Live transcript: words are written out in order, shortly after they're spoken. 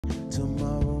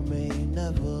Tomorrow may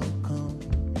never come.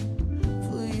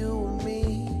 For you and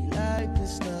me, life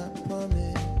is not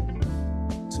promised.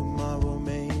 Tomorrow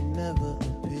may never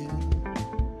appear.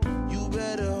 You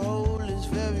better hold this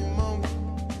very moment,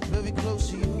 very close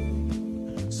to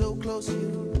you, so close to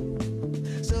you,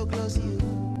 so close to you,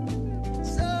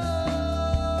 so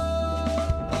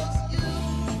close to you.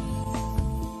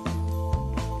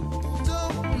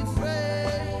 Don't be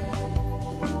afraid,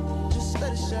 just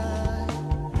let it shine.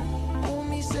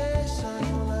 Homie said, shine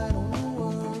your light on the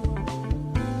world,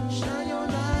 shine your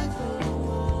light for the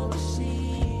world to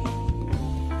see.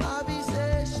 Bobby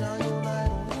said, shine your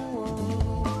light on the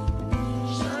world,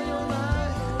 shine your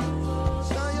light,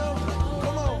 shine your,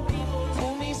 come on.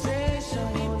 Homie said,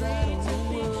 shine your light on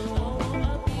the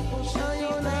world, shine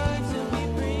your light till we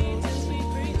breathe,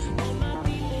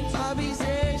 Bobby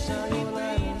said, shine your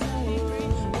light on the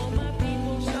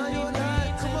world, shine your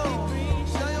light, come on,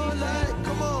 shine your light,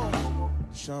 come on.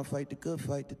 Sean fight the good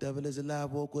fight, the devil is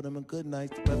alive, walk with him in good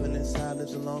nights. The rebel inside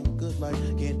lives a long, good life.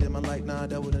 Can't dim my light, nah,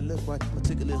 that wouldn't look right.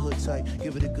 Particular hood tight,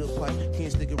 give it a good pipe.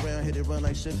 Can't stick around, hit it run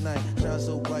like Suge Knight. Shine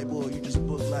so bright, boy, you just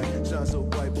book like. Shine so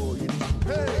bright, boy, you just,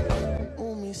 hey!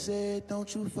 Umi said,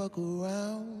 don't you fuck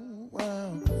around,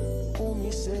 round.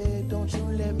 Umi said, don't you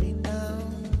let me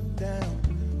down, down.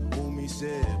 Umi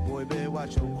said, boy, better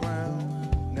watch your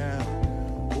crown, now.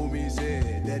 Umi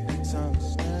said, that the tongue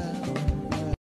snap.